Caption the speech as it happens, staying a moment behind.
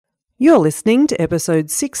You're listening to episode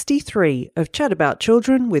 63 of Chat About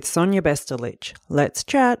Children with Sonia Bestelich. Let's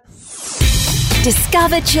chat.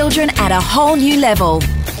 Discover children at a whole new level.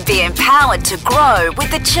 Be empowered to grow with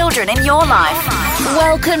the children in your life.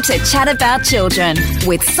 Welcome to Chat About Children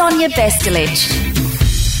with Sonia Bestelich.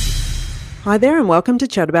 Hi there and welcome to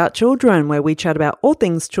Chat About Children, where we chat about all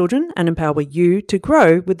things children and empower you to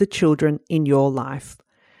grow with the children in your life.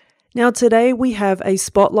 Now today we have a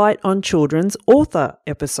Spotlight on Children's author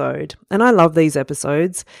episode, and I love these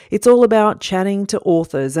episodes. It's all about chatting to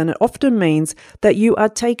authors, and it often means that you are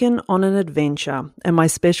taken on an adventure. And my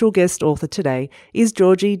special guest author today is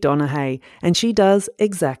Georgie Donaghy, and she does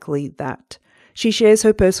exactly that. She shares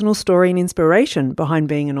her personal story and inspiration behind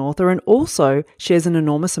being an author, and also shares an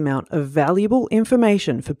enormous amount of valuable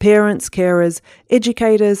information for parents, carers,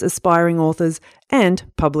 educators, aspiring authors, and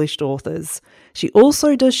published authors. She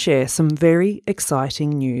also does share some very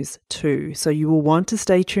exciting news too, so you will want to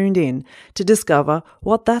stay tuned in to discover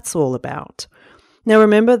what that's all about. Now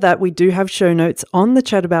remember that we do have show notes on the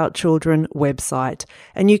Chat About Children website,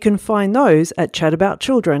 and you can find those at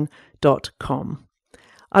chataboutchildren.com.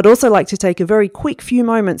 I'd also like to take a very quick few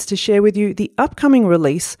moments to share with you the upcoming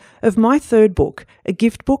release of my third book, a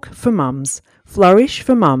gift book for mums, Flourish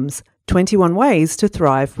for Mums, 21 Ways to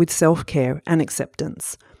Thrive with Self-Care and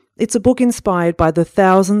Acceptance. It's a book inspired by the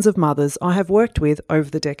thousands of mothers I have worked with over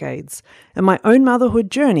the decades, and my own motherhood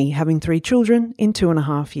journey having 3 children in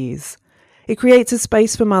 2.5 years. It creates a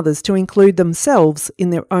space for mothers to include themselves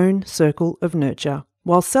in their own circle of nurture,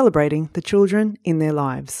 while celebrating the children in their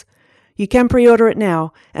lives. You can pre-order it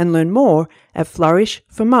now and learn more at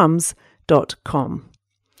flourishformums.com.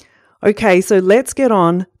 Okay, so let's get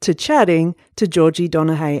on to chatting to Georgie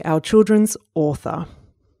Donaghy, our children's author.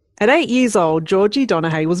 At 8 years old, Georgie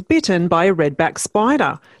Donaghy was bitten by a redback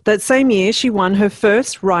spider. That same year, she won her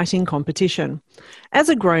first writing competition. As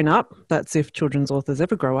a grown-up, that's if children's authors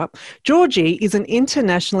ever grow up, Georgie is an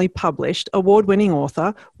internationally published, award-winning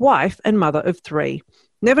author, wife and mother of 3.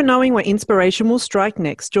 Never knowing where inspiration will strike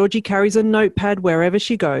next, Georgie carries a notepad wherever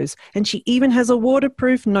she goes, and she even has a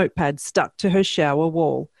waterproof notepad stuck to her shower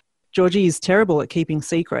wall. Georgie is terrible at keeping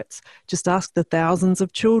secrets. Just ask the thousands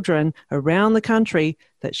of children around the country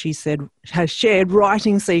that she said has shared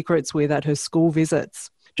writing secrets with at her school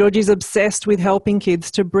visits. Georgie's obsessed with helping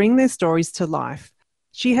kids to bring their stories to life.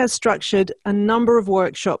 She has structured a number of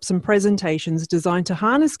workshops and presentations designed to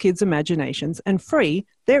harness kids' imaginations and free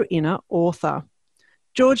their inner author.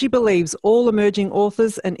 Georgie believes all emerging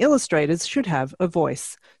authors and illustrators should have a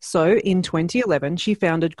voice. So in 2011, she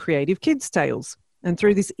founded Creative Kids Tales. And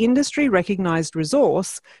through this industry-recognised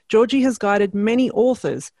resource, Georgie has guided many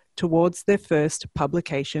authors towards their first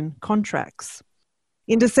publication contracts.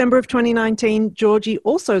 In December of 2019, Georgie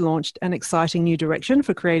also launched an exciting new direction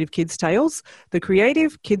for Creative Kids Tales, the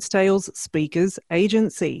Creative Kids Tales Speakers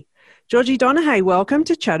Agency. Georgie Donaghy, welcome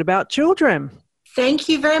to Chat About Children. Thank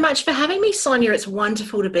you very much for having me, Sonia. It's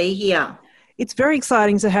wonderful to be here. It's very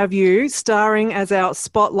exciting to have you starring as our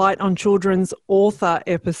Spotlight on Children's author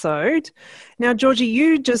episode. Now, Georgie,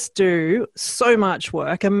 you just do so much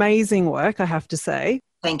work, amazing work, I have to say.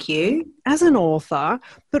 Thank you. As an author,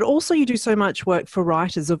 but also you do so much work for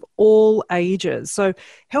writers of all ages. So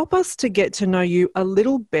help us to get to know you a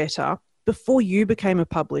little better before you became a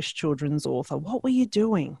published children's author. What were you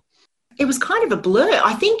doing? It was kind of a blur.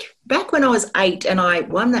 I think back when I was 8 and I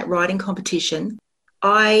won that writing competition,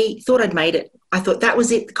 I thought I'd made it. I thought that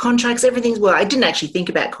was it, the contracts, everything's well. I didn't actually think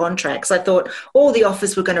about contracts. I thought all the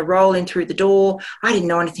offers were going to roll in through the door. I didn't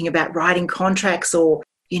know anything about writing contracts or,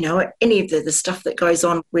 any of the stuff that goes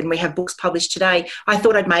on when we have books published today. I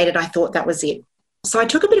thought I'd made it. I thought that was it. So I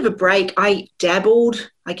took a bit of a break. I dabbled,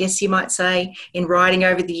 I guess you might say, in writing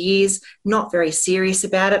over the years, not very serious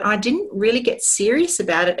about it. I didn't really get serious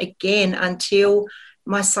about it again until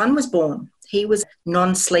my son was born. He was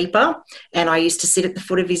non-sleeper, and I used to sit at the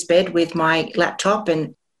foot of his bed with my laptop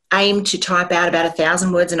and aim to type out about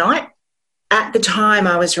 1,000 words a night. At the time,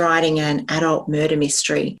 I was writing an adult murder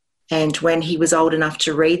mystery, and when he was old enough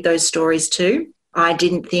to read those stories too, I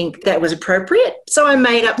didn't think that was appropriate. So I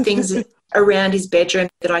made up things around his bedroom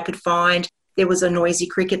that I could find. There was a noisy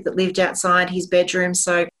cricket that lived outside his bedroom,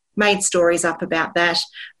 so made stories up about that.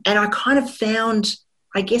 And I kind of found,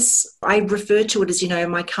 I guess I refer to it as,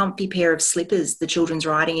 my comfy pair of slippers, the children's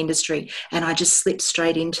writing industry, and I just slipped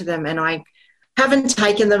straight into them, and I haven't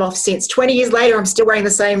taken them off since. 20 years later, I'm still wearing the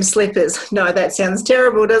same slippers. No, that sounds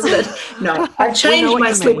terrible, doesn't it? No, I've changed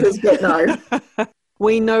my slippers, but no.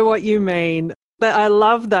 We know what you mean. But I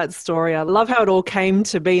love that story. I love how it all came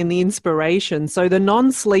to be and the inspiration. So the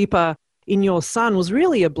non-sleeper in your son was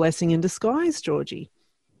really a blessing in disguise, Georgie.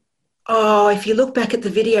 Oh, if you look back at the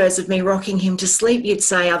videos of me rocking him to sleep, you'd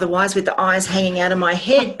say otherwise with the eyes hanging out of my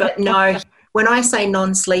head. But no, when I say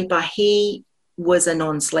non-sleeper, he was a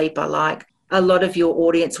non-sleeper. Like a lot of your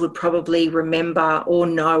audience would probably remember or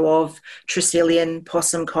know of Tresillian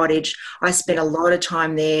Possum Cottage. I spent a lot of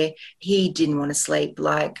time there. He didn't want to sleep.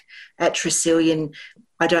 Like at Tresillian,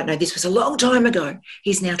 I don't know, this was a long time ago.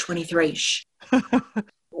 He's now 23.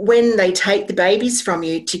 When they take the babies from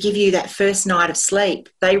you to give you that first night of sleep,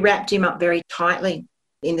 they wrapped him up very tightly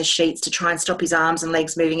in the sheets to try and stop his arms and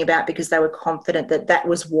legs moving about because they were confident that that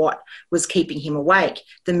was what was keeping him awake,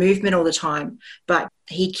 the movement all the time. But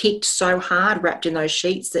he kicked so hard wrapped in those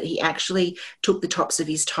sheets that he actually took the tops of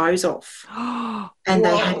his toes off. And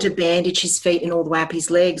they had to bandage his feet and all the way up his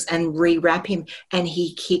legs and rewrap him. And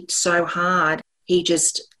he kicked so hard, he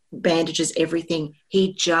just bandages everything.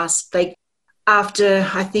 After,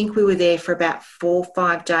 I think we were there for about 4 or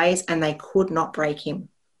 5 days and they could not break him.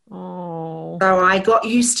 Oh. So I got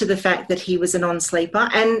used to the fact that he was a non-sleeper,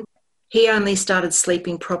 and he only started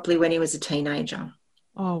sleeping properly when he was a teenager.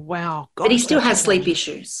 Oh, wow. Gosh, but he still has sleep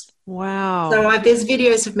issues. Wow. So there's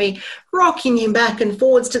videos of me rocking him back and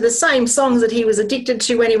forwards to the same songs that he was addicted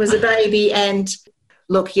to when he was a baby. And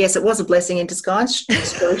look, yes, it was a blessing in disguise,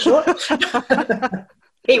 story short.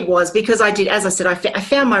 It was, because I did, as I said, I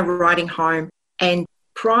found my writing home. And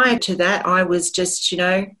prior to that, I was just,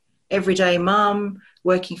 everyday mum,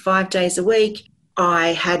 working 5 days a week. I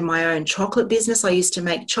had my own chocolate business. I used to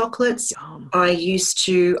make chocolates.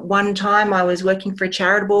 One time I was working for a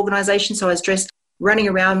charitable organisation, so I was running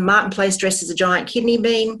around Martin Place dressed as a giant kidney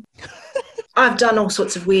bean. I've done all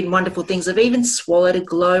sorts of weird and wonderful things. I've even swallowed a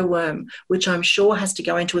glowworm, which I'm sure has to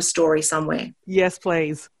go into a story somewhere. Yes,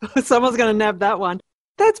 please. Someone's going to nab that one.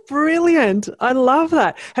 That's brilliant. I love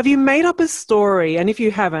that. Have you made up a story? And if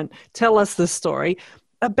you haven't, tell us the story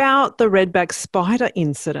about the redback spider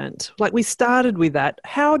incident. Like, we started with that.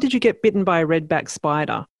 How did you get bitten by a redback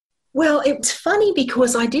spider? Well, it's funny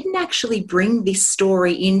because I didn't actually bring this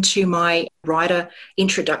story into my writer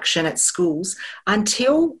introduction at schools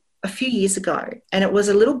until a few years ago. And it was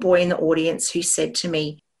a little boy in the audience who said to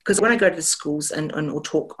me, because when I go to the schools and or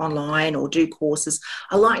talk online or do courses,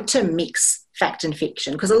 I like to mix fact and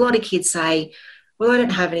fiction, because a lot of kids say, well, I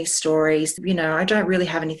don't have any stories, I don't really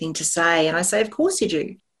have anything to say. And I say, of course you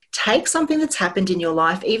do. Take something that's happened in your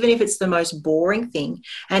life, even if it's the most boring thing,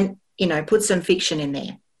 and, put some fiction in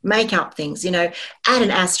there. Make up things, add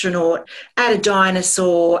an astronaut, add a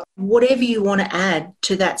dinosaur, whatever you want to add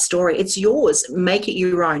to that story. It's yours. Make it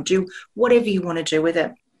your own. Do whatever you want to do with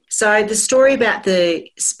it. So the story about the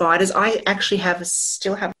spiders, I actually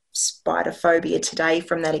still have spider phobia today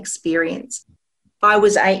from that experience. I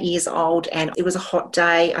was 8 years old and it was a hot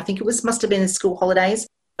day. I think must have been the school holidays.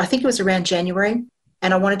 I think it was around January,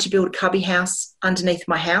 and I wanted to build a cubby house underneath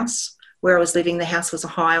my house where I was living. The house was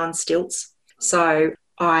high on stilts. So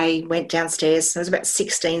I went downstairs. There was about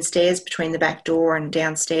 16 stairs between the back door and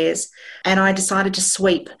downstairs. And I decided to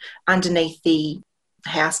sweep underneath the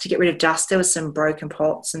house to get rid of dust. There was some broken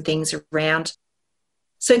pots and things around.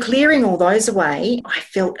 So clearing all those away, I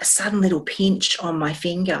felt a sudden little pinch on my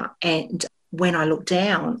finger. And when I looked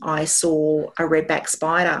down, I saw a redback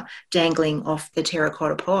spider dangling off the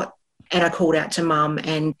terracotta pot. And I called out to Mum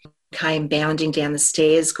and came bounding down the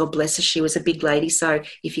stairs. God bless her, she was a big lady. So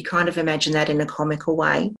if you kind of imagine that in a comical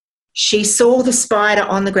way, she saw the spider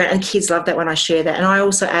on the ground, and kids love that when I share that. And I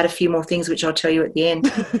also add a few more things, which I'll tell you at the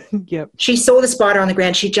end. Yep. She saw the spider on the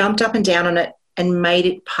ground. She jumped up and down on it and made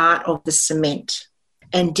it part of the cement,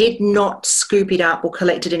 and did not scoop it up or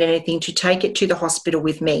collect it in anything to take it to the hospital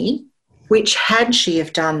with me, which had she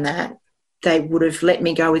have done that, they would have let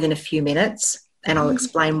me go within a few minutes, and I'll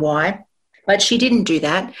explain why. But she didn't do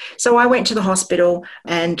that. So I went to the hospital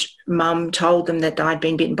and Mum told them that I'd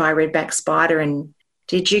been bitten by a redback spider. And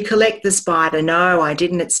did you collect the spider? No, I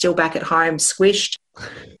didn't. It's still back at home, squished.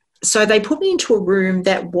 So they put me into a room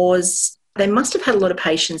they must have had a lot of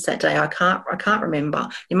patients that day. I can't remember.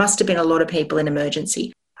 There must have been a lot of people in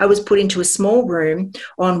emergency. I was put into a small room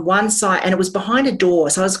on one side, and it was behind a door.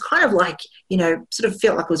 So I was kind of like, sort of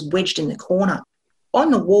felt like I was wedged in the corner. On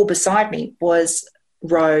the wall beside me was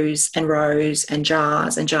rows and rows and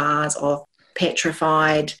jars of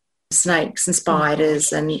petrified snakes and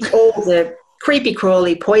spiders and all the creepy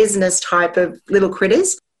crawly poisonous type of little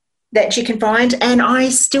critters that you can find. And I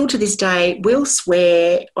still to this day will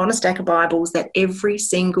swear on a stack of Bibles that every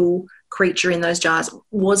single creature in those jars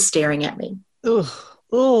was staring at me. Ugh.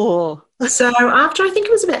 Oh. So after, I think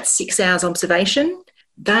it was about 6 hours observation,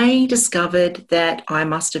 they discovered that I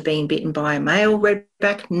must have been bitten by a male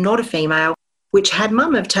redback, not a female, which had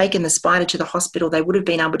Mum have taken the spider to the hospital, they would have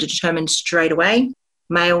been able to determine straight away.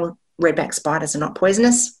 Male redback spiders are not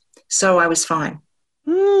poisonous, so I was fine.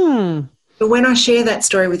 Mm. But when I share that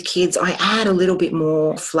story with kids, I add a little bit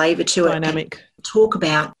more flavour to it. Dynamic. And talk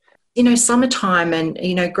about, summertime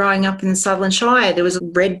and, growing up in the Sutherland Shire, there was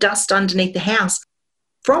red dust underneath the house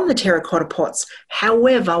from the terracotta pots.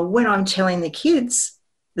 However, when I'm telling the kids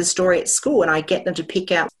the story at school and I get them to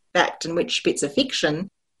pick out fact and which bits are fiction,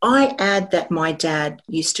 I add that my dad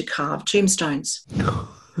used to carve tombstones.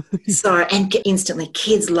 So, and instantly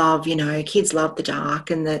kids love the dark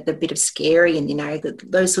and the bit of scary and,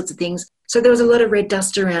 those sorts of things. So there was a lot of red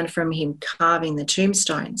dust around from him carving the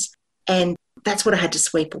tombstones. And that's what I had to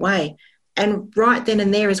sweep away. And right then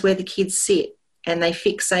and there is where the kids sit and they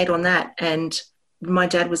fixate on that. And my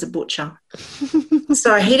dad was a butcher.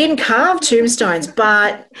 So he didn't carve tombstones,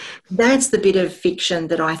 but that's the bit of fiction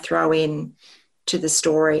that I throw in to the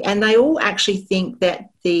story. And they all actually think that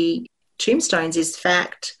the tombstones is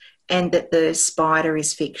fact and that the spider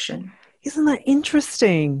is fiction. Isn't that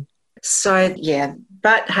interesting? So, yeah,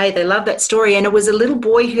 but hey, they love that story. And it was a little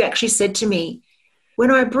boy who actually said to me, when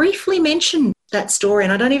I briefly mentioned that story,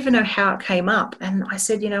 and I don't even know how it came up, and I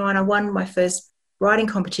said, and I won my first writing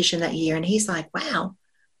competition that year, and he's like, wow,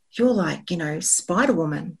 you're like, Spider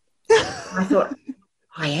Woman. I thought,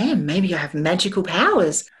 I am. Maybe I have magical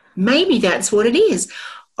powers. Maybe that's what it is.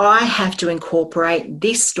 I have to incorporate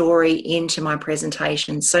this story into my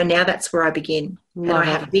presentation. So now that's where I begin. And I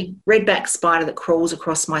have a big redback spider that crawls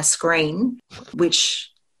across my screen,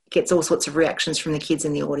 which gets all sorts of reactions from the kids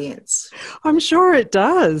in the audience. I'm sure it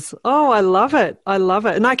does. Oh, I love it. I love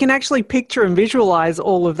it. And I can actually picture and visualize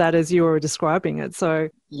all of that as you were describing it. So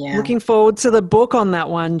looking forward to the book on that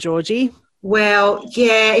one, Georgie. Well,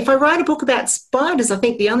 yeah, if I write a book about spiders, I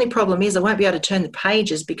think the only problem is I won't be able to turn the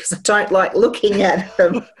pages because I don't like looking at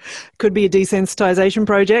them. Could be a desensitization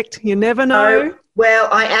project. You never know. Well,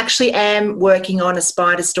 I actually am working on a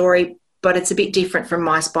spider story, but it's a bit different from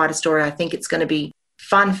my spider story. I think it's going to be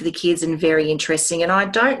fun for the kids and very interesting. And I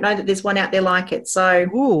don't know that there's one out there like it.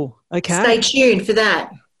 So stay tuned for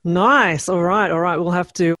that. Nice. All right. We'll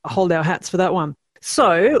have to hold our hats for that one.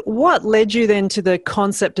 So what led you then to the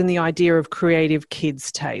concept and the idea of Creative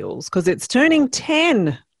Kids Tales? Because it's turning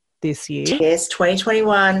 10 this year. Yes,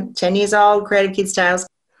 2021, 10 years old, Creative Kids Tales.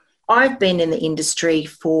 I've been in the industry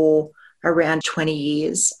for around 20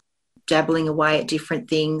 years, dabbling away at different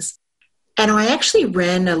things. And I actually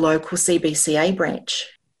ran a local CBCA branch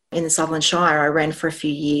in the Sutherland Shire. I ran for a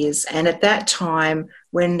few years. And at that time,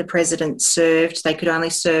 when the president served, they could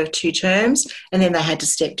only serve 2 terms and then they had to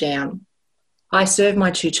step down. I served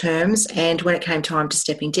my 2 terms, and when it came time to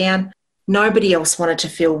stepping down, nobody else wanted to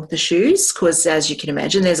fill the shoes because, as you can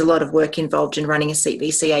imagine, there's a lot of work involved in running a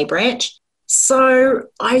CBCA branch. So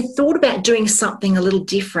I thought about doing something a little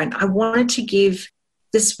different. I wanted to give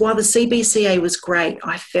this, while the CBCA was great,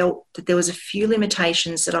 I felt that there was a few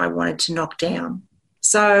limitations that I wanted to knock down.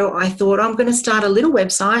 So I thought I'm going to start a little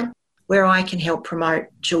website where I can help promote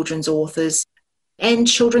children's authors and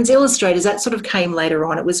children's illustrators. That sort of came later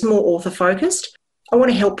on. It was more author focused. I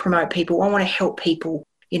want to help promote people. I want to help people,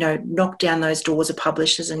 knock down those doors of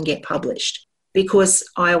publishers and get published. Because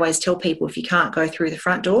I always tell people, if you can't go through the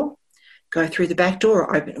front door, go through the back door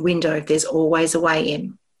or open a window. There's always a way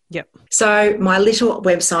in. Yep. So my little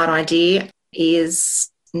website idea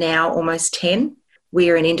is now almost 10.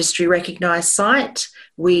 We're an industry recognised site.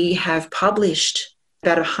 We have published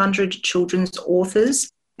about 100 children's authors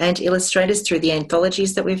and illustrators through the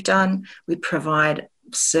anthologies that we've done. We provide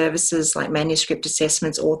services like manuscript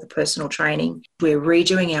assessments, author personal training. We're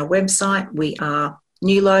redoing our website. We are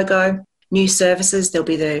new logo, new services. There'll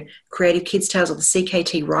be the Creative Kids Tales or the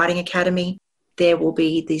CKT Writing Academy. There will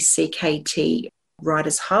be the CKT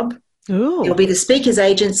Writers Hub. Ooh. There'll be the Speakers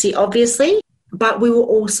Agency, obviously, but we will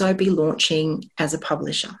also be launching as a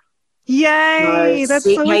publisher. Yay! So that's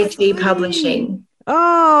so CKT Publishing.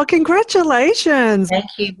 Oh, congratulations. Thank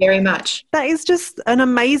you very much. That is just an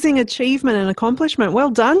amazing achievement and accomplishment.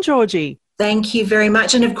 Well done, Georgie. Thank you very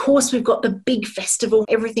much. And of course, we've got the big festival.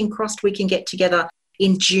 Everything crossed we can get together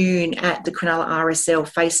in June at the Cronulla RSL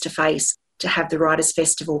face-to-face to have the Writers'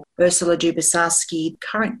 Festival. Ursula Dubasarski,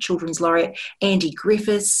 current Children's Laureate, Andy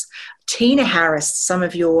Griffiths, Tina Harris. Some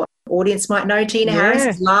of your audience might know Tina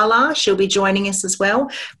Harris. Lala, she'll be joining us as well.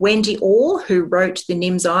 Wendy Orr, who wrote the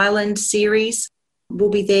Nims Island series, will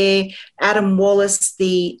be there. Adam Wallace,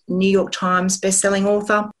 the New York Times bestselling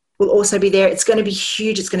author, will also be there. It's going to be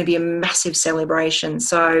huge. It's going to be a massive celebration.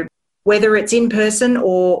 So whether it's in person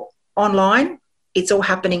or online, it's all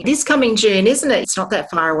happening this coming June, isn't it? It's not that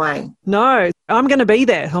far away. No, I'm going to be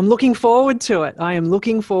there. I'm looking forward to it. I am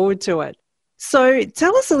looking forward to it. So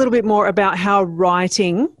tell us a little bit more about how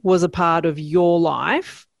writing was a part of your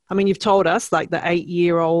life I mean, you've told us like the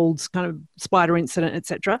 8-year-old kind of spider incident,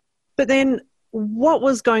 etc. But then what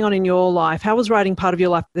was going on in your life? How was writing part of your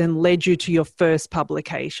life then led you to your first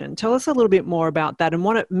publication? Tell us a little bit more about that and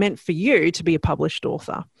what it meant for you to be a published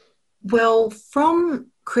author. Well, from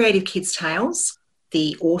Creative Kids Tales,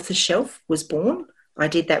 the author shelf was born. I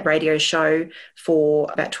did that radio show for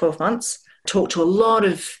about 12 months, talked to a lot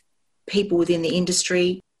of people within the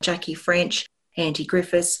industry, Jackie French, Andy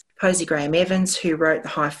Griffiths, Posey Graham-Evans, who wrote The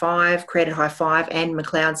High Five, created High Five, and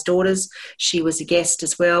McLeod's Daughters. She was a guest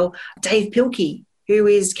as well. Dave Pilkey, who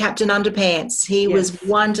is Captain Underpants. He was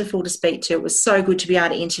wonderful to speak to. It was so good to be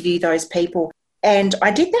able to interview those people. And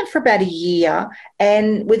I did that for about a year.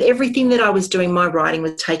 And with everything that I was doing, my writing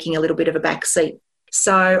was taking a little bit of a back seat.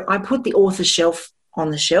 So I put the author shelf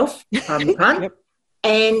on the shelf, pardon the pun,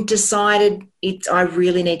 and decided I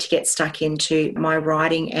really need to get stuck into my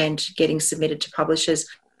writing and getting submitted to publishers.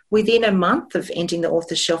 Within a month of ending the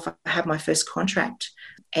author shelf, I had my first contract,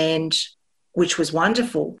 and which was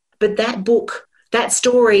wonderful. But that book, that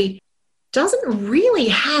story doesn't really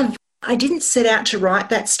have, I didn't set out to write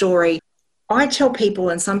that story. I tell people,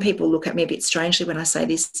 and some people look at me a bit strangely when I say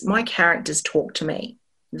this, my characters talk to me.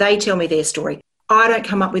 They tell me their story. I don't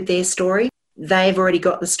come up with their story. They've already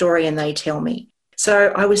got the story and they tell me.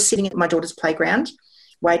 So I was sitting at my daughter's playground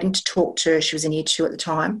waiting to talk to her, she was in year 2 at the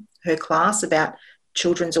time, her class about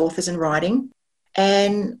children's authors and writing.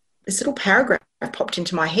 And this little paragraph popped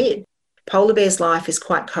into my head. Polar bear's life is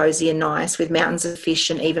quite cosy and nice with mountains of fish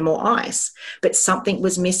and even more ice. But something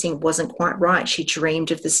was missing, wasn't quite right. She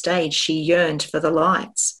dreamed of the stage. She yearned for the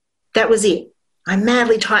lights. That was it. I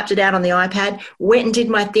madly typed it out on the iPad, went and did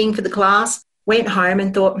my thing for the class, went home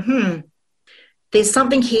and thought, there's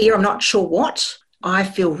something here. I'm not sure what. I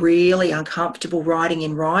feel really uncomfortable writing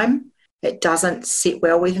in rhyme. It doesn't sit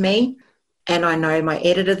well with me. And I know my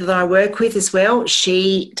editor that I work with as well,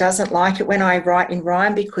 she doesn't like it when I write in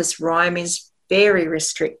rhyme because rhyme is very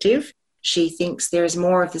restrictive. She thinks there is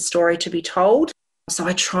more of the story to be told. So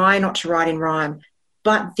I try not to write in rhyme.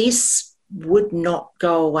 But this would not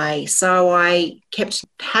go away. So I kept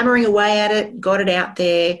hammering away at it, got it out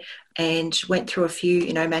there, and went through a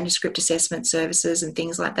few, manuscript assessment services and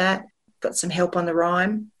things like that. Got some help on the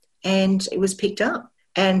rhyme, and it was picked up.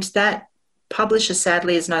 And that publisher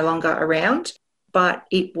sadly is no longer around, but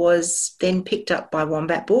it was then picked up by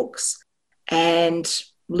Wombat Books. And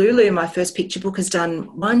Lulu, my first picture book, has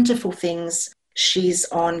done wonderful things. She's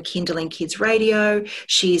on Kindle and Kids Radio.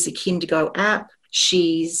 She's a Kindergo app.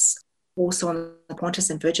 She's also on the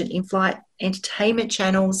Qantas and Virgin in-flight entertainment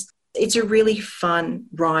channels. It's a really fun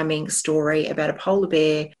rhyming story about a polar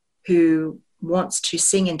bear who wants to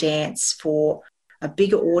sing and dance for a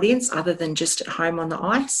bigger audience other than just at home on the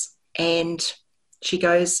ice. And she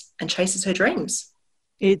goes and chases her dreams.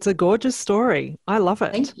 It's a gorgeous story. I love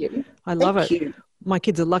it. Thank you. I love Thank it. you. My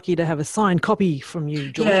kids are lucky to have a signed copy from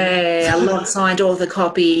you, Georgie. Yeah, I love signed author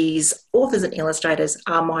copies. Authors and illustrators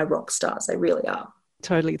are my rock stars. They really are.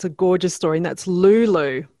 Totally. It's a gorgeous story. And that's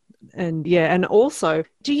Lulu. And and also,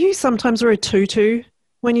 do you sometimes wear a tutu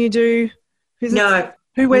when you do visits? No.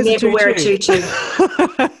 Who wears Never a tutu? wear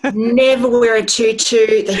a tutu. Never wear a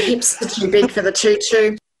tutu. The hips are too big for the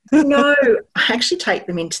tutu. No, I actually take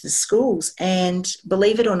them into the schools, and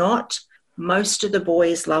believe it or not, most of the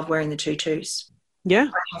boys love wearing the tutus. Yeah.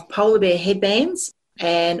 I have polar bear headbands,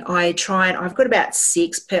 and I've got about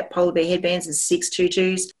 6 polar bear headbands and 6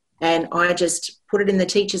 tutus, and I just put it in the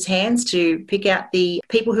teacher's hands to pick out the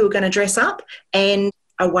people who are going to dress up, and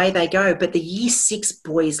away they go. But the year 6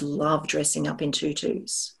 boys love dressing up in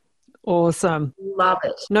tutus. Awesome. Love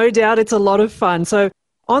it. No doubt it's a lot of fun. So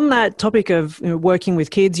on that topic of working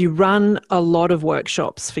with kids, you run a lot of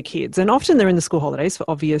workshops for kids, and often they're in the school holidays for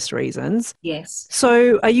obvious reasons. Yes.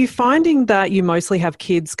 So are you finding that you mostly have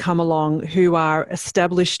kids come along who are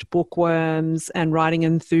established bookworms and writing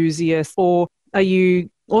enthusiasts, or are you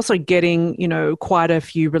also getting, quite a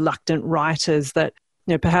few reluctant writers that,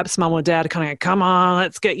 perhaps mum or dad are kind of, come on,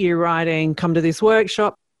 let's get you writing, come to this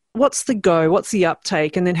workshop? What's the go? What's the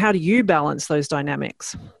uptake? And then how do you balance those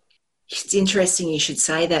dynamics? It's interesting you should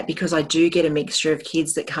say that, because I do get a mixture of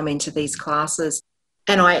kids that come into these classes.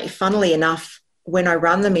 And funnily enough, when I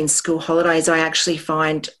run them in school holidays, I actually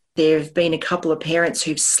find there have been a couple of parents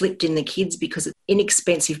who've slipped in the kids because it's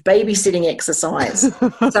inexpensive babysitting exercise.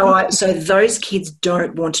 So those kids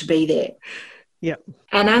don't want to be there. Yep.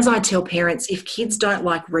 And as I tell parents, if kids don't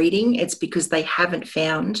like reading, it's because they haven't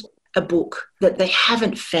found a book, that they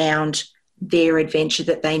haven't found their adventure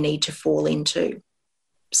that they need to fall into.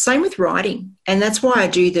 Same with writing. And that's why I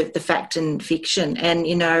do the fact and fiction. And,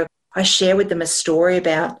 I share with them a story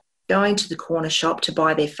about going to the corner shop to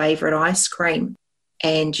buy their favourite ice cream.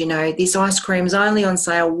 And, you know, this ice cream's only on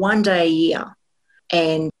sale one day a year,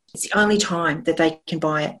 and it's the only time that they can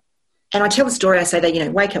buy it. And I tell the story, I say they, you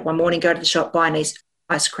know, wake up one morning, go to the shop, buy an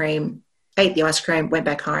ice cream, ate the ice cream, went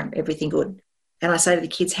back home, everything good. And I say to the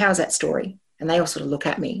kids, how's that story? And they all sort of look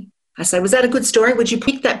at me. I say, was that a good story? Would you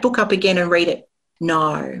pick that book up again and read it?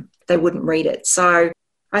 No, they wouldn't read it. So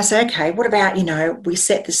I say, okay, what about, you know, we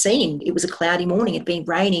set the scene. It was a cloudy morning. It'd been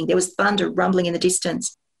raining. There was thunder rumbling in the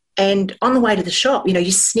distance. And on the way to the shop, you know,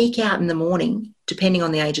 you sneak out in the morning, depending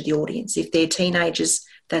on the age of the audience. If they're teenagers,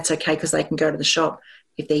 that's okay because they can go to the shop.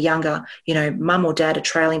 If they're younger, you know, mum or dad are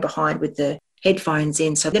trailing behind with the headphones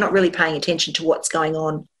in, so they're not really paying attention to what's going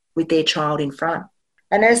on with their child in front.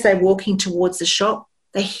 And as they're walking towards the shop,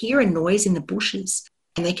 they hear a noise in the bushes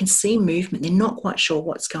and they can see movement. They're not quite sure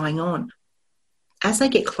what's going on. As they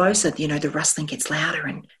get closer, you know, the rustling gets louder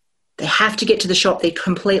and they have to get to the shop. They're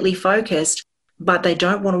completely focused, but they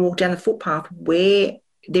don't want to walk down the footpath where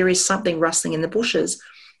there is something rustling in the bushes.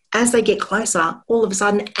 As they get closer, all of a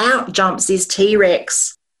sudden out jumps this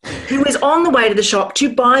T-Rex who is on the way to the shop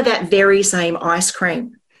to buy that very same ice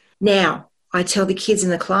cream. Now, I tell the kids in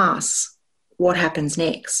the class, what happens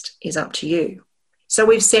next is up to you. So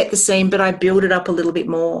we've set the scene, but I build it up a little bit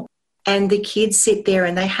more. And the kids sit there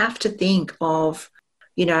and they have to think of,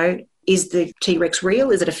 you know, is the T-Rex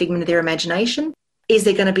real? Is it a figment of their imagination? Is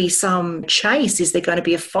there going to be some chase? Is there going to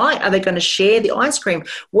be a fight? Are they going to share the ice cream?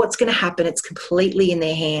 What's going to happen? It's completely in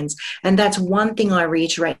their hands. And that's one thing I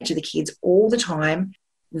reiterate to the kids all the time.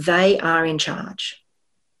 They are in charge.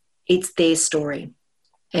 It's their story.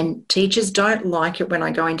 And teachers don't like it when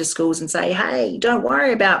I go into schools and say, hey, don't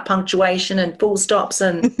worry about punctuation and full stops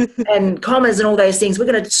and, and commas and all those things. We're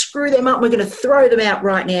going to screw them up. We're going to throw them out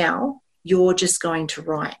right now. You're just going to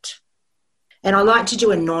write. And I like to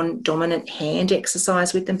do a non-dominant hand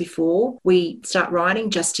exercise with them before we start writing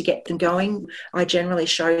just to get them going. I generally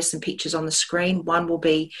show some pictures on the screen. One will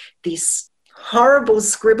be this horrible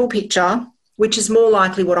scribble picture, which is more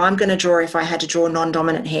likely what I'm going to draw if I had to draw a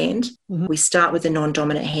non-dominant hand. Mm-hmm. We start with the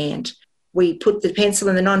non-dominant hand. We put the pencil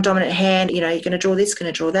in the non-dominant hand, you know, you're going to draw this,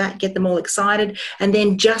 going to draw that, get them all excited. And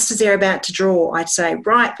then just as they're about to draw, I'd say,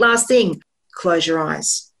 right, last thing, close your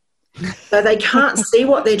eyes. So they can't see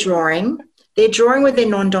what they're drawing. They're drawing with their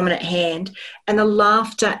non-dominant hand, and the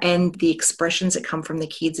laughter and the expressions that come from the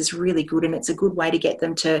kids is really good, and it's a good way to get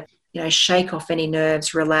them to, you know, shake off any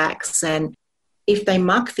nerves, relax, and if they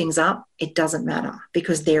muck things up, it doesn't matter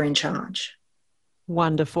because they're in charge.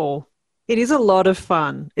 Wonderful. It is a lot of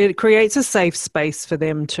fun. It creates a safe space for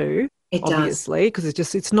them too, obviously, because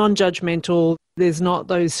it's non-judgmental. There's not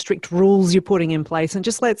those strict rules you're putting in place, and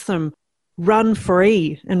just lets them run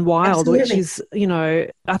free and wild. Absolutely. Which is, you know,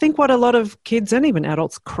 I think what a lot of kids and even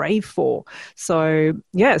adults crave for. So,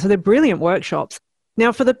 yeah, so they're brilliant workshops.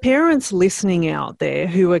 Now, for the parents listening out there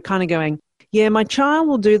who are kind of going, yeah, my child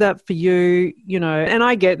will do that for you, you know, and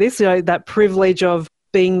I get this, you know, that privilege of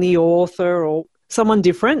being the author or someone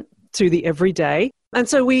different to the everyday. And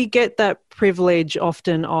so we get that privilege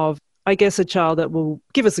often of, I guess, a child that will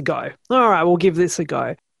give us a go. All right, we'll give this a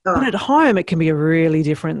go. Oh. But at home, it can be a really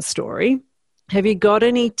different story. Have you got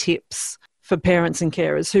any tips for parents and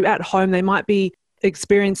carers who at home, they might be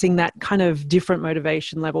experiencing that kind of different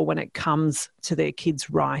motivation level when it comes to their kids'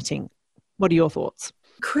 writing? What are your thoughts?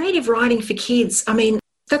 Creative writing for kids. I mean,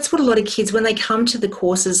 that's what a lot of kids, when they come to the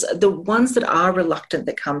courses, the ones that are reluctant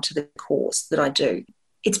that come to the course that I do,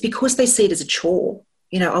 it's because they see it as a chore.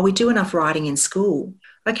 You know, oh, we do enough writing in school.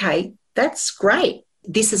 Okay, that's great.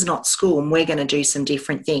 This is not school, and we're going to do some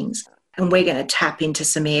different things. And we're going to tap into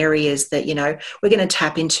some areas that, you know, we're going to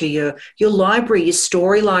tap into your library, your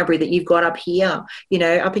story library that you've got up here. You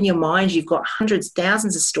know, up in your mind, you've got hundreds,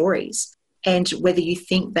 thousands of stories. And whether you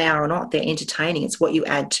think they are or not, they're entertaining. It's what you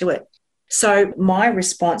add to it. So my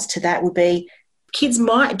response to that would be, kids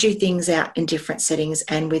might do things out in different settings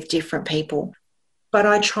and with different people, but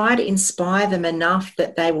I try to inspire them enough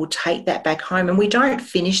that they will take that back home. And we don't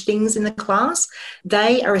finish things in the class.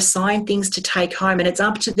 They are assigned things to take home, and it's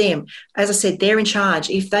up to them. As I said, they're in charge.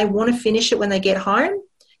 If they want to finish it when they get home,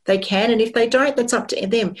 they can. And if they don't, that's up to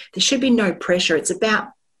them. There should be no pressure. It's about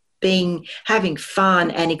having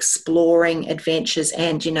fun and exploring adventures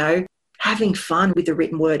and, you know, having fun with the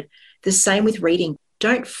written word. The same with reading.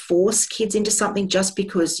 Don't force kids into something just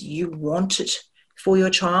because you want it for your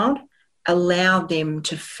child. Allow them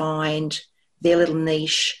to find their little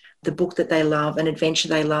niche, the book that they love, an adventure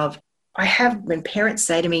they love. I have, when parents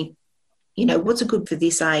say to me, You know, what's good for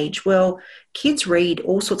this age? Well, kids read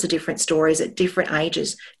all sorts of different stories at different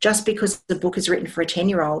ages. Just because the book is written for a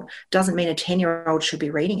 10-year-old doesn't mean a 10-year-old should be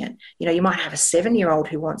reading it. You know, you might have a 7-year-old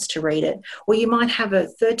who wants to read it, or you might have a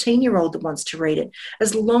 13-year-old that wants to read it.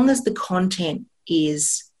 As long as the content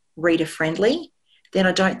is reader-friendly, then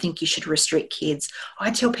I don't think you should restrict kids. I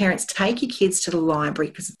tell parents, take your kids to the library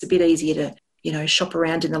because it's a bit easier to, you know, shop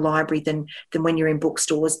around in the library than when you're in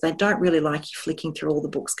bookstores. They don't really like you flicking through all the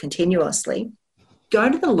books continuously. Go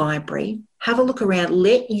to the library, have a look around,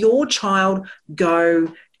 let your child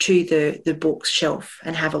go to the bookshelf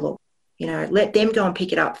and have a look. You know, let them go and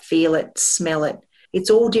pick it up, feel it, smell it.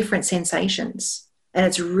 It's all different sensations, and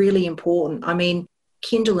it's really important. I mean,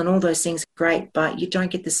 Kindle and all those things are great, but you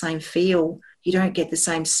don't get the same feel. You don't get the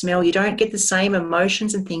same smell. You don't get the same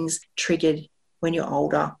emotions and things triggered when you're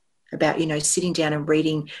older about, you know, sitting down and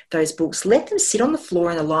reading those books. Let them sit on the floor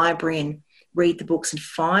in the library and read the books and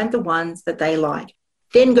find the ones that they like.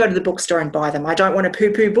 Then go to the bookstore and buy them. I don't want to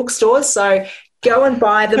poo-poo bookstores, so go and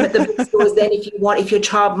buy them at the bookstores then if you want. If your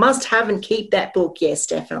child must have and keep that book, yes,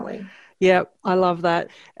 definitely. Yeah, I love that.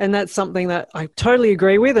 And that's something that I totally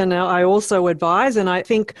agree with, and I also advise. And I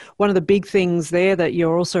think one of the big things there that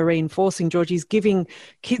you're also reinforcing, Georgie, is giving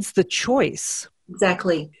kids the choice.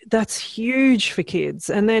 Exactly. That's huge for kids.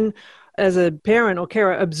 And then as a parent or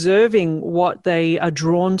carer observing what they are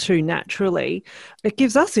drawn to naturally, it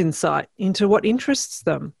gives us insight into what interests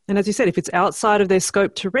them. And as you said, if it's outside of their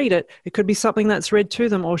scope to read it, it could be something that's read to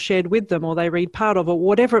them or shared with them or they read part of or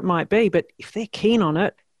whatever it might be. But if they're keen on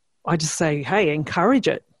it, I just say, hey, encourage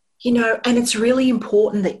it. You know, and it's really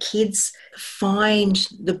important that kids find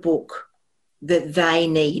the book that they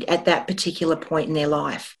need at that particular point in their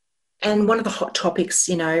life. And one of the hot topics,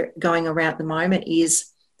 you know, going around at the moment is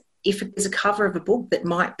if there's a cover of a book that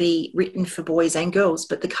might be written for boys and girls,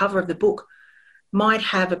 but the cover of the book might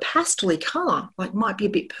have a pastel-y colour, like might be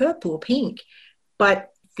a bit purple or pink. But,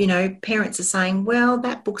 you know, parents are saying, well,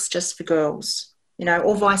 that book's just for girls, you know,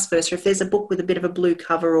 or vice versa. If there's a book with a bit of a blue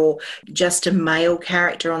cover or just a male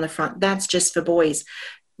character on the front, that's just for boys.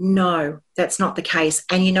 No, that's not the case.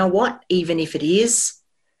 And you know what? Even if it is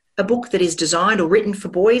a book that is designed or written for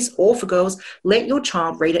boys or for girls, let your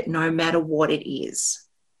child read it no matter what it is.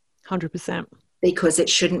 100%. Because it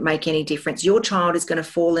shouldn't make any difference. Your child is going to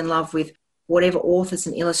fall in love with whatever authors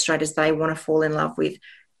and illustrators they want to fall in love with,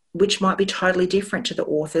 which might be totally different to the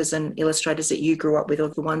authors and illustrators that you grew up with or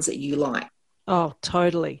the ones that you like. Oh,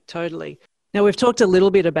 totally, totally. Now, we've talked a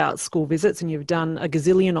little bit about school visits and you've done a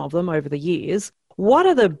gazillion of them over the years. What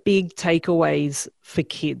are the big takeaways for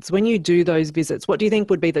kids when you do those visits? What do you think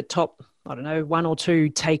would be the top, I don't know, 1 or 2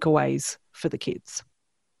 takeaways for the kids?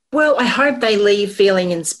 Well, I hope they leave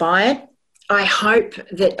feeling inspired. I hope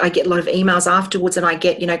that I get a lot of emails afterwards and I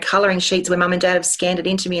get, you know, colouring sheets where mum and dad have scanned it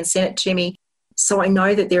into me and sent it to me. So I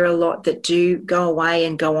know that there are a lot that do go away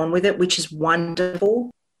and go on with it, which is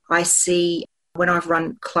wonderful. I see when I've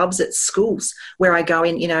run clubs at schools where I go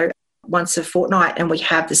in, you know, once a fortnight and we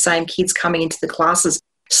have the same kids coming into the classes.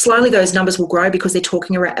 Slowly those numbers will grow because they're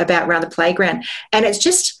talking about around the playground. And it's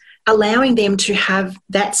just allowing them to have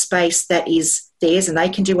that space that is theirs and they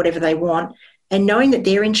can do whatever they want, and knowing that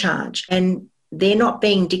they're in charge and they're not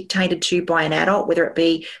being dictated to by an adult, whether it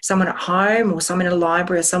be someone at home or someone in a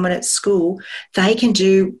library or someone at school. They can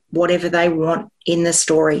do whatever they want in the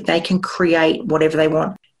story. They can create whatever they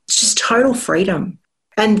want. It's just total freedom.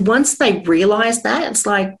 And once they realise that, it's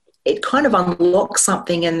like it kind of unlocks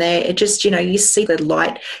something in there. It just, you know, you see the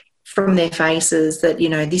light from their faces that, you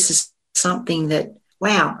know, this is something that,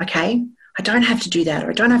 wow, okay, I don't have to do that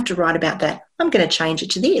or I don't have to write about that. I'm going to change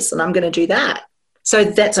it to this and I'm going to do that. So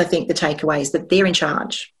that's, I think, the takeaway is that they're in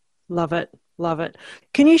charge. Love it. Love it.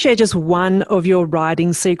 Can you share just one of your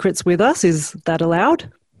writing secrets with us? Is that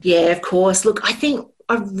allowed? Yeah, of course. Look, I think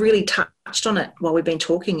I've really touched on it while we've been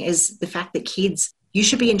talking, is the fact that kids, you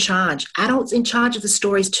should be in charge. Adults in charge of the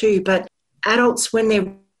stories too, but adults, when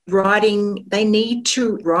they're writing, they need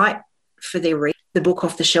to write for their readers. The book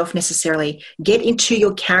off the shelf necessarily. Get into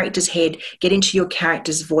your character's head, get into your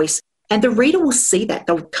character's voice. And the reader will see that.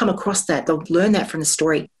 They'll come across that. They'll learn that from the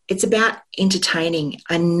story. It's about entertaining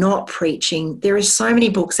and not preaching. There are so many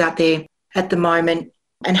books out there at the moment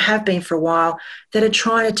and have been for a while that are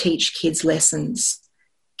trying to teach kids lessons.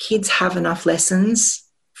 Kids have enough lessons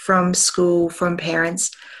from school, from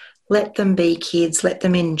parents. Let them be kids. Let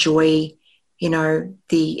them enjoy, you know,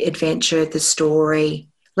 the adventure, the story.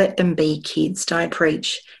 Let them be kids. Don't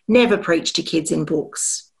preach. Never preach to kids in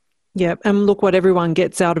books. Yeah, and look, what everyone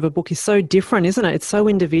gets out of a book is so different, isn't it? It's so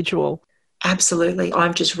individual. Absolutely.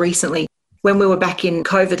 I've just recently, when we were back in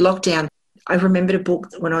COVID lockdown, I remembered a book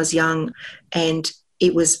when I was young and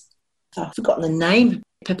it was I've forgotten the name,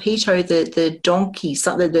 Pepito the donkey,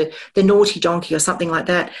 something the naughty donkey or something like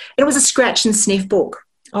that. And it was a scratch and sniff book.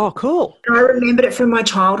 Oh, cool. And I remembered it from my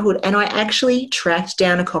childhood, and I actually tracked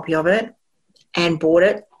down a copy of it and bought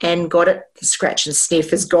it and got it. The scratch and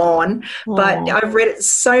sniff is gone. Aww. But I've read it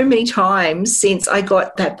so many times since I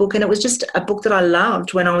got that book, and it was just a book that I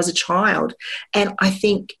loved when I was a child. And I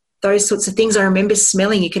think those sorts of things, I remember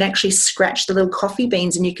smelling. You could actually scratch the little coffee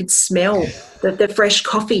beans and you could smell the fresh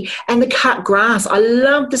coffee and the cut grass. I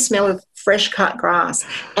love the smell of fresh cut grass,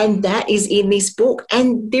 and that is in this book.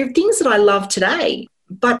 And there are things that I love today,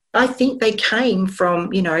 but I think they came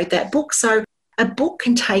from, that book. So a book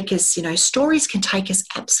can take us, stories can take us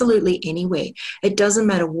absolutely anywhere. It doesn't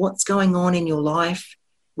matter what's going on in your life,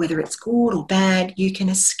 whether it's good or bad, you can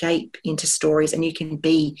escape into stories and you can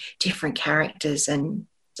be different characters. And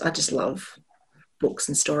I just love books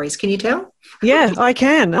and stories. Can you tell? Yeah, I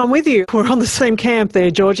can. I'm with you. We're on the same camp there,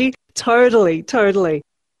 Georgie. Totally, totally.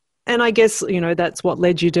 And I guess, that's what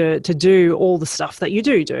led you to do all the stuff that you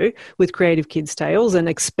do with Creative Kids Tales and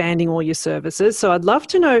expanding all your services. So I'd love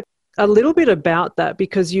to know a little bit about that,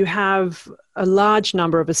 because you have a large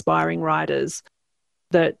number of aspiring writers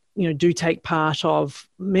that, do take part of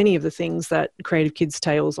many of the things that Creative Kids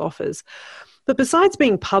Tales offers. But besides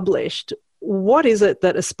being published, what is it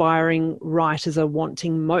that aspiring writers are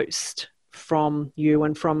wanting most from you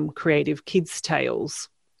and from Creative Kids Tales?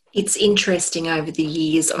 It's interesting. Over the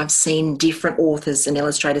years, I've seen different authors and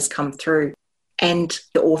illustrators come through, and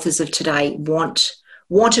the authors of today want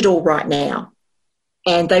it all right now.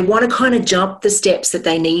 And they want to kind of jump the steps that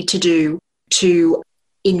they need to do to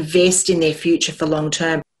invest in their future for long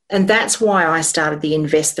term. And that's why I started the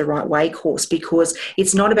Invest the Right Way course, because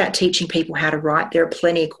it's not about teaching people how to write. There are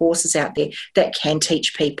plenty of courses out there that can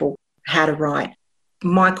teach people how to write.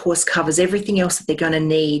 My course covers everything else that they're going to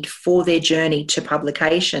need for their journey to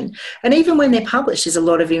publication. And even when they're published, there's a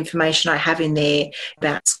lot of information I have in there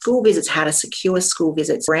about school visits, how to secure school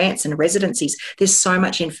visits, grants and residencies. There's so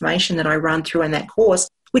much information that I run through in that course,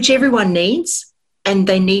 which everyone needs, and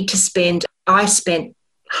they need to spend. I spent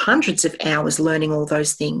hundreds of hours learning all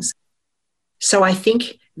those things. So I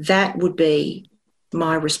think that would be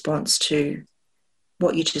my response to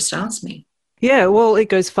what you just asked me. Yeah, well, it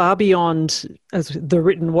goes far beyond as the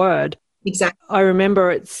written word. Exactly. I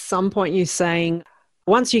remember at some point you saying,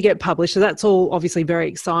 once you get published, so that's all obviously very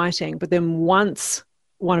exciting, but then once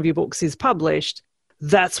one of your books is published,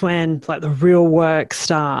 that's when the real work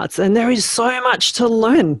starts. And there is so much to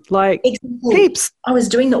learn, exactly. Heaps. I was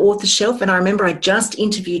doing the author shelf, and I remember I just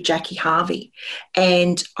interviewed Jackie Harvey,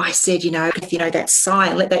 and I said, that sigh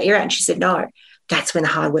and let that air out. And she said, no, that's when the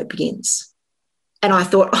hard work begins. And I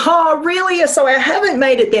thought, oh, really? So I haven't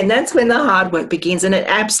made it then. That's when the hard work begins, and it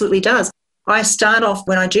absolutely does. I start off,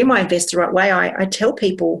 when I do my Invest the Right Way, I tell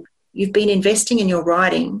people, you've been investing in your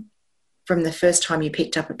writing from the first time you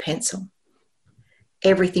picked up a pencil.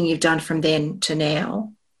 Everything you've done from then to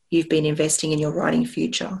now, you've been investing in your writing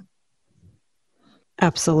future.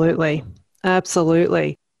 Absolutely.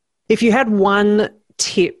 Absolutely. If you had one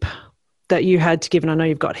tip that you had to give, and I know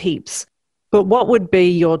you've got heaps, but what would be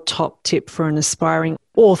your top tip for an aspiring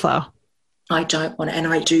author? I don't want to, and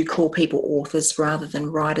I do call people authors rather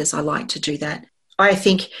than writers. I like to do that. I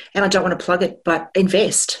think, and I don't want to plug it, but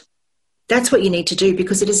invest. That's what you need to do,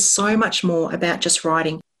 because it is so much more about just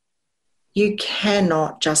writing. You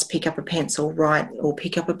cannot just pick up a pencil, write, or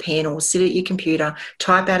pick up a pen, or sit at your computer,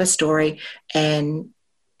 type out a story and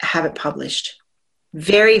have it published.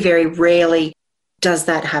 Very, very rarely does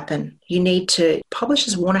that happen.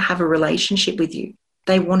 Publishers want to have a relationship with you.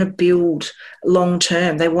 They want to build long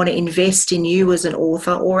term. They want to invest in you as an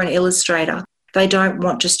author or an illustrator. They don't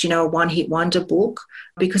want just, a one-hit wonder book,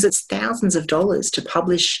 because it's thousands of dollars to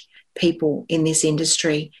publish people in this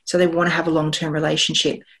industry. So they want to have a long-term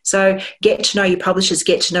relationship. So get to know your publishers,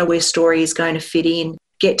 get to know where story is going to fit in,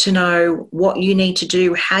 get to know what you need to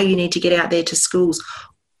do, how you need to get out there to schools,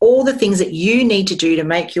 all the things that you need to do to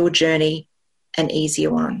make your journey an easier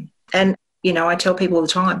one. And, I tell people all the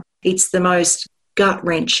time, it's the most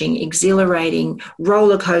gut-wrenching, exhilarating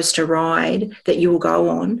roller coaster ride that you will go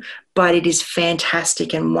on, but it is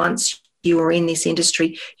fantastic. And once you are in this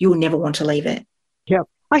industry, you will never want to leave it. Yep.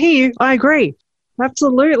 I hear you. I agree.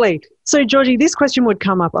 Absolutely. So, Georgie, this question would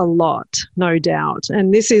come up a lot, no doubt.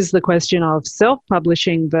 And this is the question of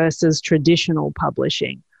self-publishing versus traditional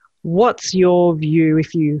publishing. What's your view,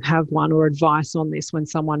 if you have one, or advice on this when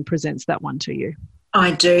someone presents that one to you?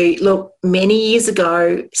 I do. Look, many years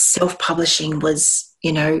ago, self-publishing was,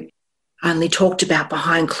 only talked about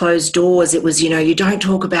behind closed doors. It was, you don't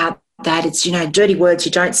talk about that. It's, dirty words.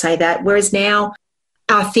 You don't say that. Whereas now,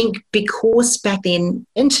 I think because back then,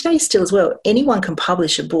 and today still as well, anyone can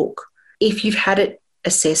publish a book if you've had it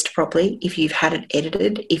assessed properly, if you've had it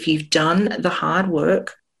edited, if you've done the hard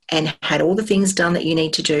work and had all the things done that you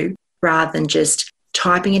need to do, rather than just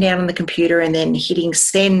typing it out on the computer and then hitting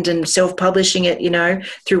send and self-publishing it,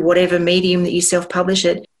 through whatever medium that you self-publish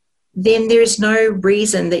it, then there's no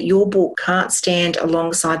reason that your book can't stand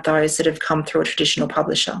alongside those that have come through a traditional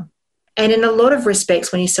publisher. And in a lot of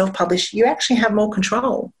respects, when you self-publish, you actually have more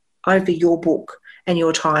control over your book and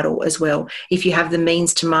your title as well. If you have the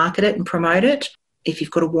means to market it and promote it, if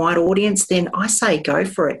you've got a wide audience, then I say go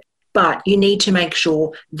for it. But you need to make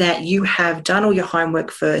sure that you have done all your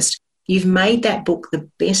homework first. You've made that book the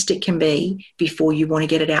best it can be before you want to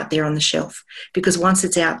get it out there on the shelf. Because once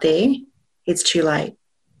it's out there, it's too late.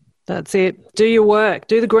 That's it. Do your work.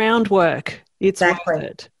 Do the groundwork. It's Exactly. worth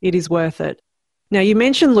it. It is worth it. Now, you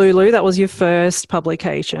mentioned Lulu. That was your first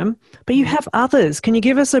publication, but you have others. Can you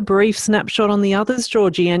give us a brief snapshot on the others,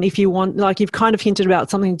 Georgie? And if you want, like you've kind of hinted about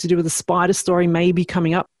something to do with the spider story maybe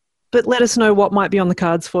coming up, but let us know what might be on the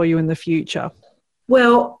cards for you in the future.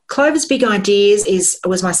 Well, Clover's Big Ideas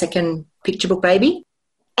was my second picture book baby.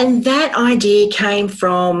 And that idea came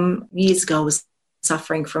from years ago. I was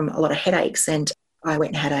suffering from a lot of headaches and I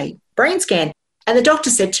went and had a brain scan. And the doctor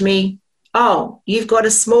said to me, "Oh, you've got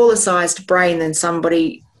a smaller sized brain than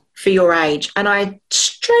somebody for your age." And I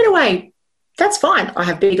straight away, that's fine. I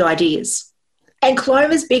have big ideas. And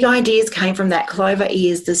Clover's Big Ideas came from that. Clover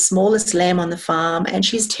is the smallest lamb on the farm and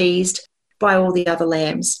she's teased by all the other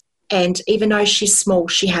lambs. And even though she's small,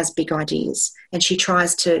 she has big ideas. And she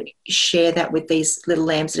tries to share that with these little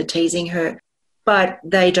lambs that are teasing her. But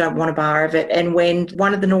they don't want a bar of it. And when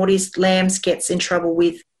one of the naughtiest lambs gets in trouble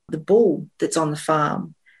with the bull that's on the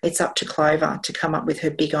farm, it's up to Clover to come up with her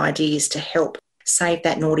big ideas to help save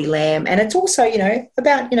that naughty lamb. And it's also,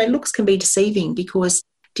 about, looks can be deceiving because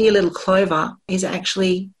dear little Clover is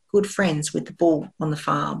actually good friends with the bull on the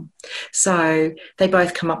farm. So they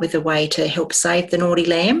both come up with a way to help save the naughty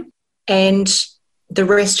lamb, and the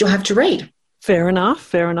rest you'll have to read. Fair enough.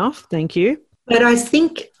 Thank you. But I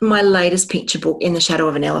think my latest picture book, In the Shadow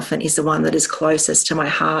of an Elephant, is the one that is closest to my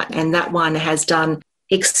heart, and that one has done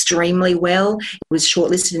extremely well. It was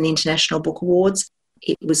shortlisted in the International Book Awards.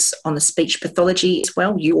 It was on the speech pathology as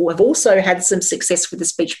well. You have also had some success with the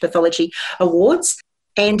speech pathology awards.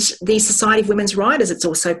 And the Society of Women's Writers, it's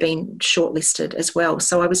also been shortlisted as well.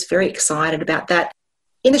 So I was very excited about that.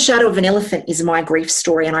 In the Shadow of an Elephant is my grief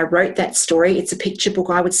story, and I wrote that story. It's a picture book,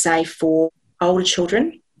 I would say, for older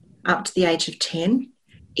children up to the age of 10.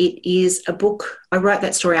 It is a book. I wrote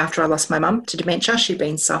that story after I lost my mum to dementia. She'd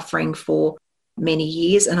been suffering for many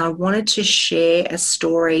years, and I wanted to share a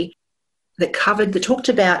story that talked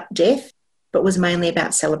about death, but was mainly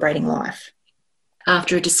about celebrating life.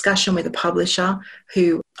 After a discussion with a publisher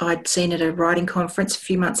who I'd seen at a writing conference a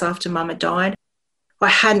few months after Mum had died, I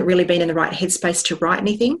hadn't really been in the right headspace to write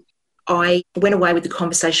anything. I went away with the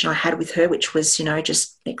conversation I had with her, which was,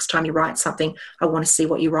 just next time you write something, I want to see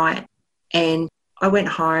what you write. And I went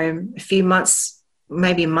home a few months,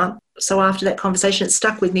 maybe a month or so after that conversation. It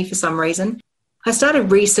stuck with me for some reason. I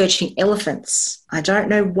started researching elephants. I don't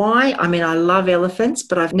know why. I mean, I love elephants,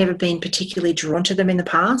 but I've never been particularly drawn to them in the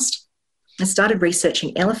past. I started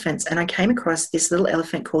researching elephants, and I came across this little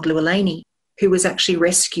elephant called Lualani, who was actually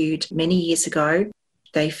rescued many years ago.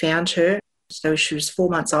 They found her. So she was 4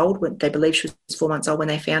 months old. They believe she was 4 months old when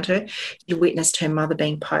they found her. She witnessed her mother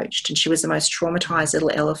being poached, and she was the most traumatised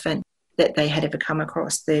little elephant that they had ever come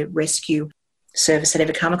across, the rescue service had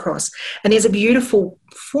ever come across. And there's a beautiful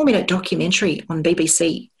 4-minute documentary on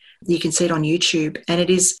BBC. You can see it on YouTube. And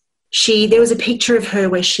there was a picture of her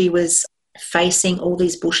where she was facing all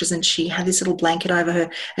these bushes and she had this little blanket over her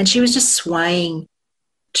and she was just swaying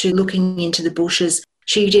to looking into the bushes.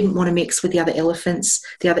 She didn't want to mix with the other elephants.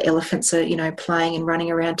 The other elephants are, playing and running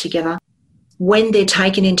around together. When they're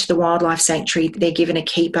taken into the wildlife sanctuary, they're given a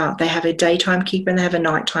keeper. They have a daytime keeper and they have a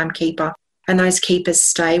nighttime keeper. And those keepers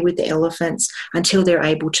stay with the elephants until they're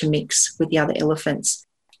able to mix with the other elephants.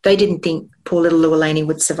 They didn't think poor little Lualani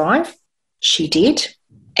would survive. She did.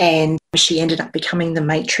 And she ended up becoming the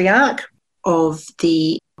matriarch of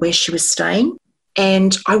where she was staying.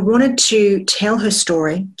 And I wanted to tell her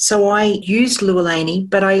story. So I used Lualani,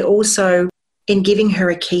 but I also, in giving her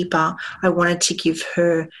a keeper, I wanted to give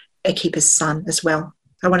her a keeper's son as well.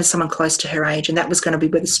 I wanted someone close to her age, and that was going to be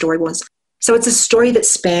where the story was. So it's a story that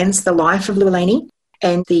spans the life of Lualani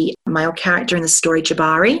and the male character in the story,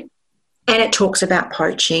 Jabari. And it talks about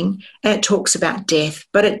poaching and it talks about death,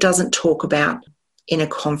 but it doesn't talk about in a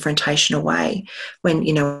confrontational way. When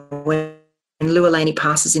Lualani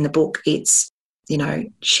passes in the book, it's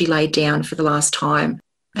she laid down for the last time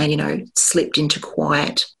and, slipped into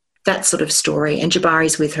quiet, that sort of story. And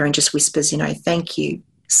Jabari's with her and just whispers, thank you.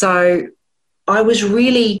 So I was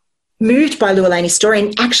really moved by Lualani's story.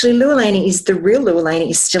 And actually, the real Lualani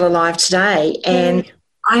is still alive today. And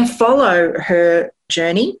I follow her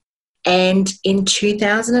journey. And in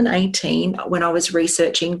 2018, when I was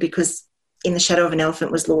researching, because In the Shadow of an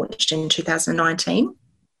Elephant was launched in 2019,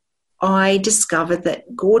 I discovered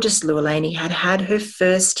that gorgeous Lualani had had her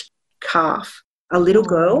first calf, a little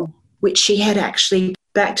girl, which she had actually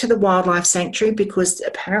back to the wildlife sanctuary, because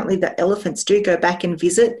apparently the elephants do go back and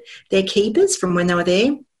visit their keepers from when they were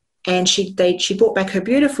there. And she brought back her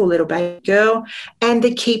beautiful little baby girl, and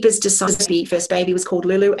the keepers decided the first baby was called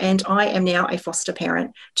Lulu, and I am now a foster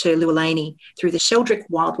parent to Lualani through the Sheldrick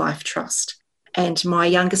Wildlife Trust. And my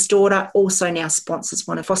youngest daughter also now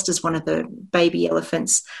fosters one of the baby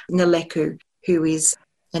elephants, Naleku, who is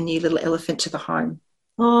a new little elephant to the home.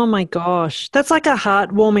 Oh my gosh. That's like a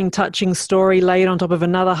heartwarming, touching story laid on top of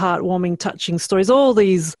another heartwarming, touching stories. All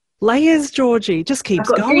these layers, Georgie, just keeps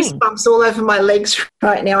going. I've got goosebumps all over my legs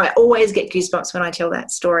right now. I always get goosebumps when I tell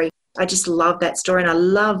that story. I just love that story, and I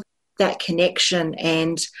love that connection.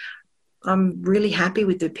 And I'm really happy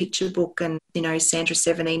with the picture book. And, Sandra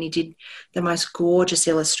Sevenini did the most gorgeous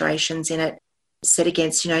illustrations in it, set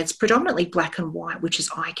against, it's predominantly black and white, which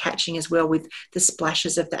is eye-catching as well, with the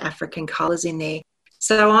splashes of the African colours in there.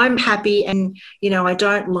 So I'm happy, and, I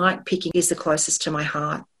don't like picking is the closest to my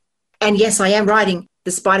heart. And yes, I am writing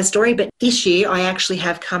the spider story, but this year I actually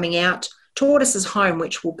have coming out Tortoise's Home,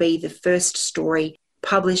 which will be the first story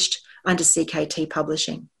published under CKT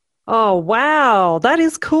Publishing. Oh, wow. That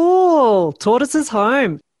is cool. Tortoise's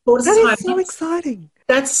Home. Tortoise's Home. That is so exciting.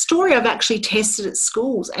 That's a story I've actually tested at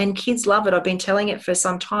schools, and kids love it. I've been telling it for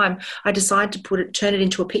some time. I decided to turn it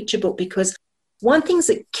into a picture book, because one thing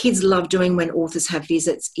that kids love doing when authors have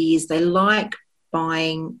visits is they like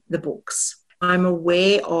buying the books. I'm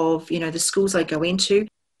aware of, the schools I go into.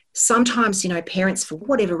 Sometimes, parents, for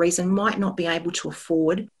whatever reason, might not be able to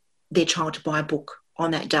afford their child to buy a book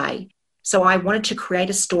on that day. So I wanted to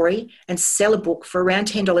create a story and sell a book for around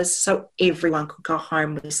 $10 so everyone could go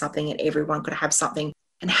home with something, and everyone could have something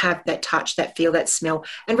and have that touch, that feel, that smell,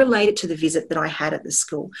 and relate it to the visit that I had at the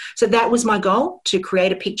school. So that was my goal, to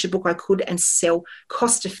create a picture book I could and sell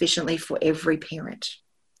cost efficiently for every parent.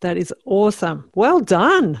 That is awesome. Well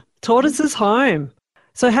done. Tortoise's Home.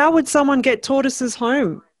 So how would someone get Tortoise's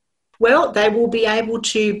Home? Well, they will be able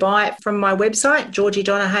to buy it from my website,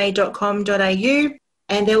 georgiedonaghay.com.au,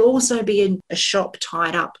 and there'll also be a shop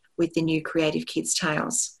tied up with the new Creative Kids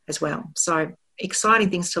Tales as well. So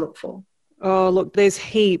exciting things to look for. Oh, look, there's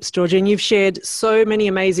heaps, Georgie, and you've shared so many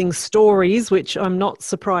amazing stories, which I'm not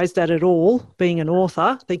surprised at all, being an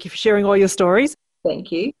author. Thank you for sharing all your stories.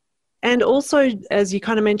 Thank you. And also, as you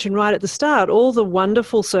kind of mentioned right at the start, all the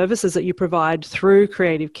wonderful services that you provide through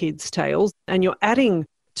Creative Kids Tales, and you're adding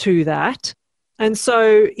to that. And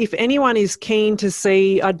so if anyone is keen to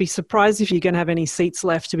see, I'd be surprised if you're going to have any seats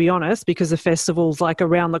left, to be honest, because the festival's like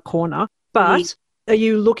around the corner. But are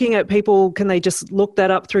you looking at people, can they just look that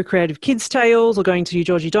up through Creative Kids Tales or going to your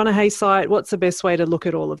Georgie Donaghay site? What's the best way to look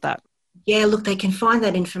at all of that? Yeah, look, they can find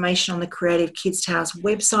that information on the Creative Kids Tales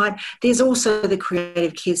website. There's also the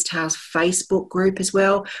Creative Kids Tales Facebook group as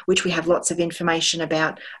well, which we have lots of information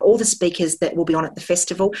about all the speakers that will be on at the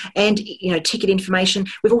festival, and, ticket information.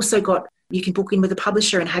 We've also got, you can book in with a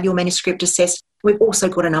publisher and have your manuscript assessed. We've also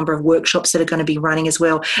got a number of workshops that are going to be running as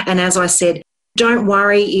well. And as I said, don't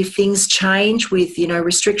worry if things change with,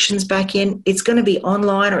 restrictions back in. It's going to be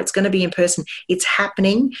online or it's going to be in person. It's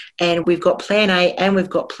happening, and we've got plan A and we've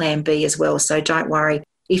got plan B as well. So don't worry.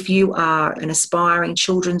 If you are an aspiring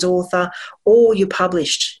children's author or you're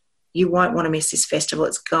published, you won't want to miss this festival.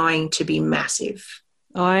 It's going to be massive.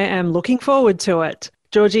 I am looking forward to it.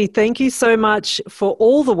 Georgie, thank you so much for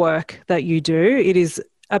all the work that you do. It is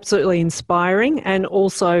absolutely inspiring and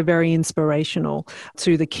also very inspirational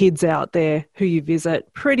to the kids out there who you visit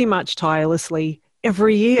pretty much tirelessly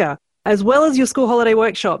every year, as well as your school holiday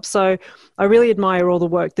workshops. So I really admire all the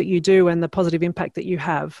work that you do and the positive impact that you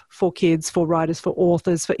have for kids, for writers, for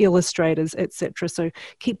authors, for illustrators, etc. So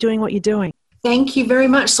keep doing what you're doing. Thank you very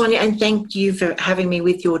much, Sonia, and thank you for having me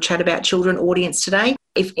with your Chat About Children audience today.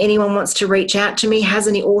 If anyone wants to reach out to me, has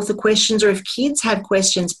any author questions, or if kids have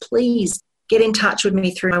questions, please get in touch with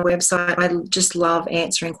me through my website. I just love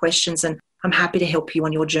answering questions, and I'm happy to help you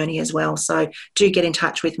on your journey as well. So do get in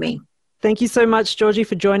touch with me. Thank you so much, Georgie,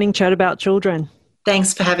 for joining Chat About Children.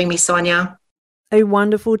 Thanks for having me, Sonia. A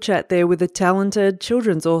wonderful chat there with the talented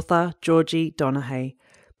children's author, Georgie Donaghay.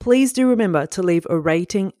 please do remember to leave a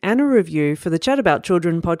rating and a review for the Chat About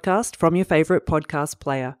Children podcast from your favourite podcast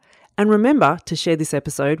player. And remember to share this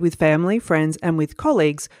episode with family, friends, and with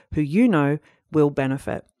colleagues who you know will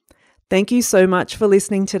benefit. Thank you so much for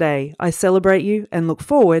listening today. I celebrate you and look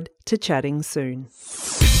forward to chatting soon.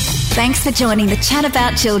 Thanks for joining the Chat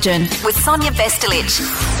About Children with Sonia Vestelich.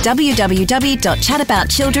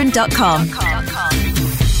 www.chataboutchildren.com.